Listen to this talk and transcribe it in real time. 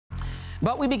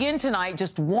But we begin tonight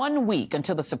just 1 week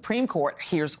until the Supreme Court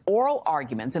hears oral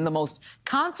arguments in the most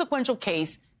consequential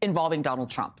case involving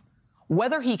Donald Trump,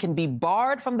 whether he can be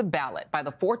barred from the ballot by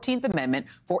the 14th Amendment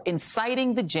for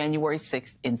inciting the January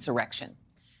 6th insurrection.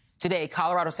 Today,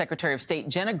 Colorado Secretary of State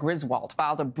Jena Griswold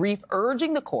filed a brief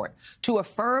urging the court to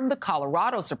affirm the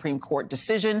Colorado Supreme Court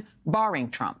decision barring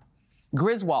Trump.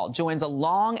 Griswold joins a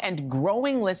long and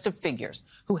growing list of figures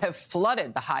who have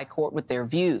flooded the high court with their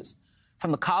views,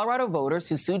 from the Colorado voters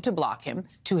who sued to block him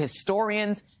to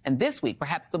historians, and this week,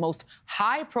 perhaps the most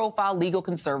high-profile legal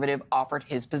conservative offered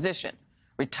his position.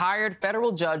 Retired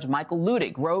federal judge Michael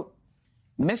Luttig wrote,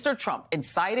 Mr. Trump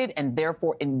incited and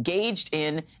therefore engaged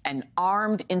in an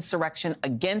armed insurrection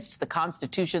against the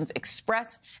Constitution's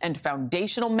express and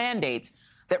foundational mandates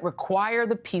that require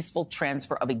the peaceful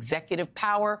transfer of executive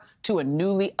power to a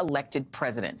newly elected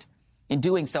president. In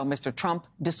doing so, Mr. Trump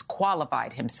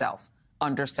disqualified himself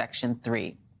under Section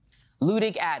 3.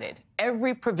 Luttig added,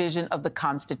 every provision of the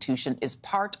Constitution is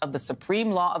part of the supreme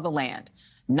law of the land,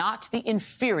 not the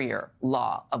inferior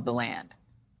law of the land.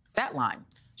 That line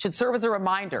should serve as a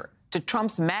reminder to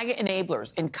Trump's MAGA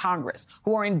enablers in Congress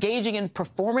who are engaging in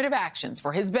performative actions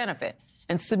for his benefit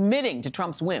and submitting to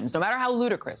Trump's whims, no matter how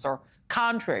ludicrous or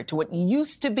contrary to what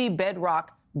used to be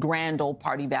bedrock grand old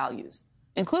party values,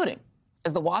 including,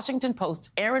 as the Washington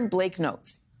Post's Aaron Blake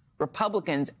notes,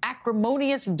 Republicans'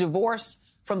 acrimonious divorce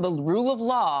from the rule of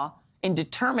law in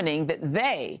determining that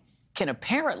they can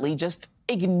apparently just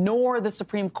ignore the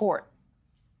Supreme Court.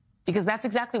 Because that's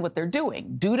exactly what they're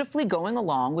doing, dutifully going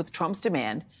along with Trump's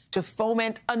demand to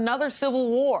foment another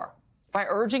civil war by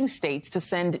urging states to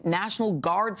send National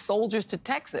Guard soldiers to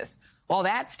Texas, while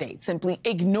that state simply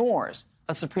ignores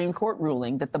a Supreme Court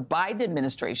ruling that the Biden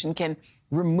administration can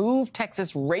remove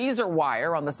Texas razor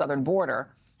wire on the southern border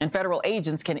and federal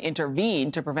agents can intervene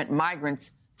to prevent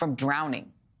migrants from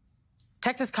drowning.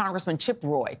 Texas Congressman Chip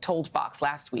Roy told Fox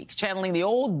last week, channeling the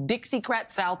old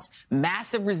Dixiecrat South's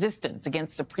massive resistance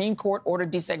against Supreme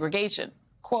Court-ordered desegregation,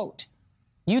 quote,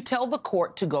 you tell the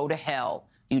court to go to hell,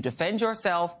 you defend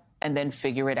yourself, and then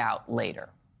figure it out later.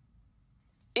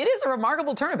 It is a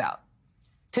remarkable turnabout.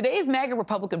 Today's MAGA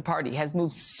Republican Party has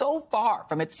moved so far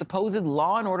from its supposed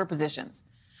law and order positions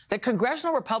that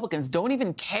congressional Republicans don't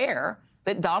even care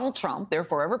that Donald Trump, their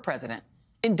forever president,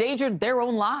 endangered their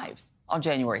own lives on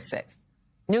January 6th.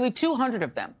 Nearly 200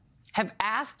 of them have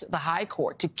asked the high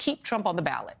court to keep Trump on the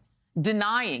ballot,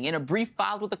 denying in a brief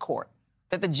filed with the court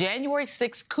that the January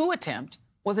 6th coup attempt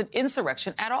was an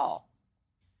insurrection at all.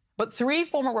 But 3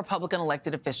 former Republican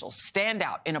elected officials stand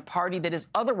out in a party that is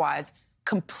otherwise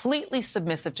completely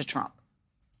submissive to Trump,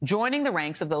 joining the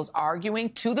ranks of those arguing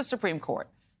to the Supreme Court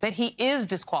that he is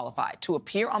disqualified to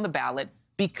appear on the ballot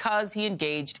because he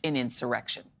engaged in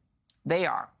insurrection. They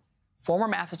are former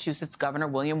Massachusetts Governor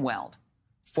William Weld,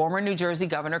 former New Jersey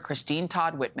Governor Christine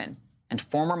Todd Whitman, and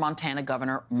former Montana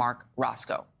Governor Marc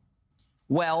Racicot.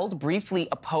 Weld briefly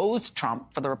opposed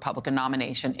Trump for the Republican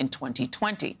nomination in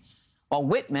 2020, while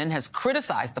Whitman has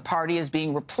criticized the party as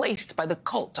being replaced by the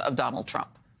cult of Donald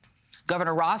Trump.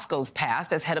 Governor Racicot's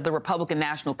past as head of the Republican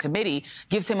National Committee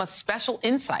gives him a special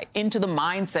insight into the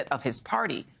mindset of his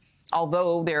party,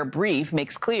 although their brief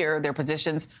makes clear their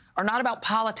positions are not about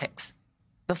politics.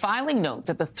 The filing notes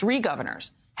that the 3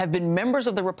 governors have been members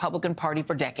of the Republican Party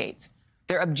for decades.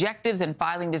 Their objectives in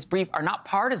filing this brief are not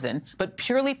partisan, but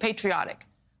purely patriotic,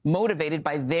 motivated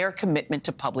by their commitment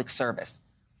to public service.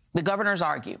 The governors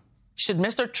argue, should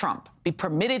Mr. Trump be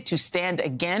permitted to stand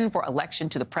again for election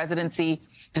to the presidency,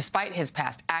 despite his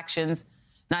past actions,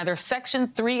 neither Section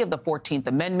 3 of the 14th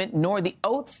Amendment nor the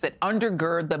oaths that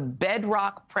undergird the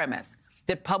bedrock premise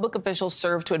that public officials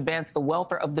serve to advance the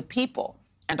welfare of the people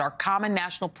and our common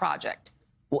national project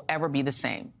will ever be the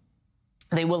same.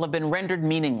 They will have been rendered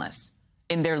meaningless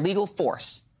in their legal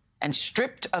force and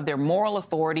stripped of their moral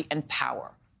authority and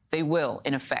power. They will,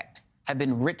 in effect, have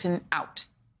been written out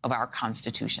of our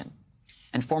Constitution.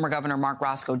 And former Governor Marc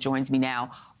Racicot joins me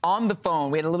now on the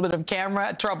phone. We had a little bit of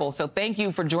camera trouble, so thank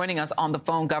you for joining us on the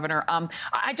phone, Governor.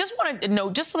 I just wanted to know,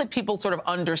 just so that people sort of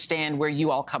understand where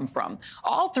you all come from.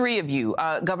 All 3 of you,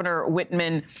 Governor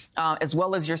Whitman, as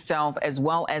well as yourself, as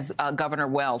well as Governor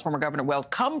Weld, former Governor Weld,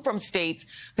 come from states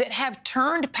that have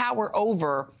turned power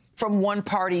over from one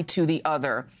party to the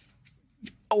other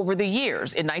over the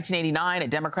years. In 1989, a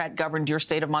Democrat governed your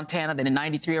state of Montana. Then in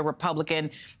 93, a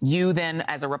Republican. You then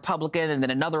as a Republican, and then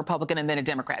another Republican, and then a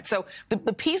Democrat. So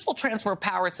the peaceful transfer of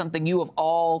power is something you have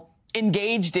all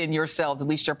engaged in yourselves, at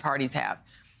least your parties have.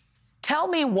 Tell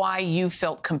me why you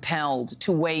felt compelled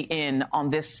to weigh in on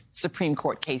this Supreme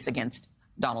Court case against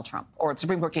Donald Trump, or a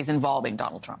Supreme Court case involving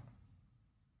Donald Trump.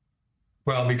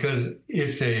 Well, because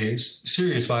it's a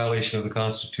serious violation of the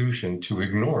Constitution to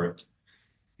ignore it.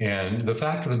 And the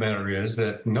fact of the matter is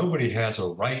that nobody has a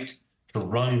right to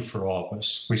run for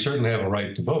office. We certainly have a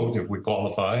right to vote if we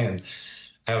qualify and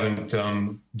haven't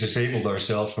disabled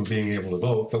ourselves from being able to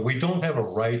vote, but we don't have a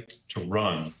right to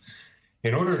run.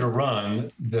 In order to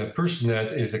run, the person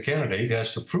that is the candidate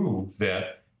has to prove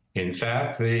that, in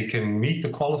fact, they can meet the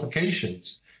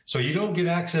qualifications. So you don't get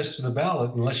access to the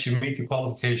ballot unless you meet the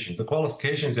qualifications. The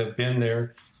qualifications have been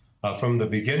there from the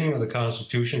beginning of the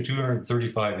Constitution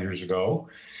 235 years ago.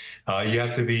 You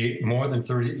have to be more than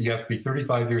 30, you have to be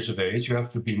 35 years of age, you have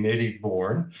to be native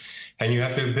born, and you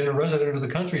have to have been a resident of the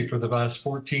country for the last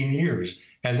 14 years.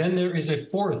 And then there is a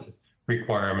fourth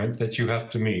requirement that you have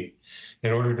to meet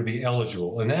in order to be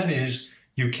eligible, and that is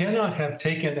you cannot have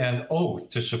taken an oath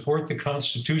to support the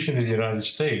Constitution of the United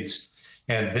States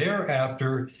and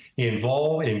thereafter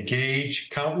engage,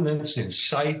 countenance,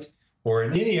 incite, or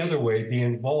in any other way be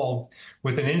involved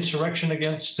with an insurrection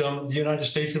against the United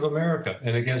States of America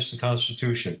and against the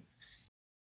Constitution.